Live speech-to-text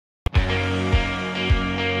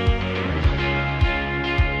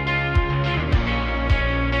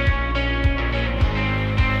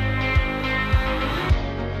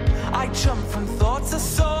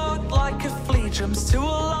jumps to a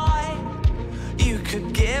lie. You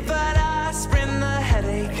could give an aspirin the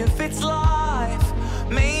headache of its life.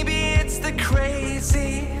 Maybe it's the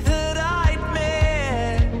crazy that I'd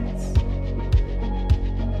miss.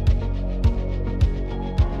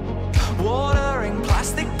 Watering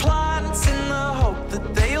plastic plants in the hope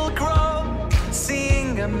that they'll grow.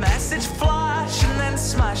 Seeing a message flash and then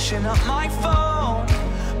smashing up my phone.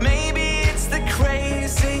 Maybe it's the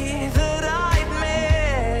crazy that I'd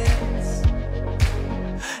miss.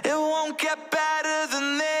 It won't get better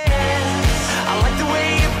than this. I like the way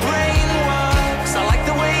your brain works. I like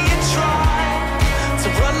the way you try to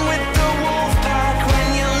run with the wolf pack when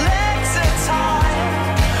your legs are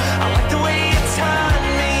tied. I like the way you turn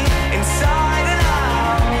me inside and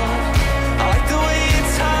out. I like the way you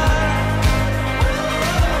turn.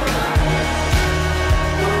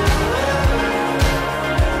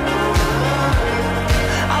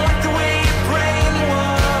 I like the way your brain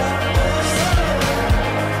works.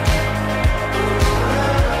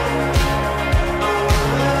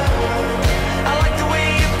 I like the way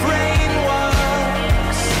your brain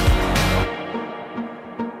works.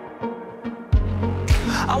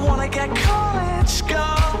 I wanna get college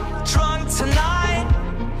girl drunk tonight.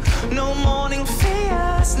 No morning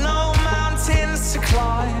fears, no mountains to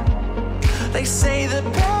climb. They say the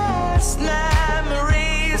best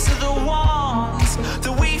memories are the ones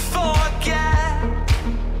that we forget.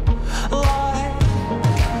 Like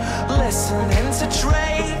listening to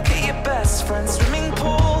Drake at your best friend's swimming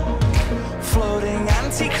pool, floating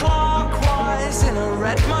anti-clockwise in a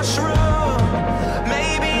red mushroom.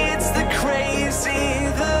 Maybe it's the crazy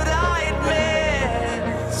that I'd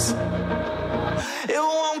miss. It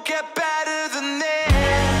won't get better.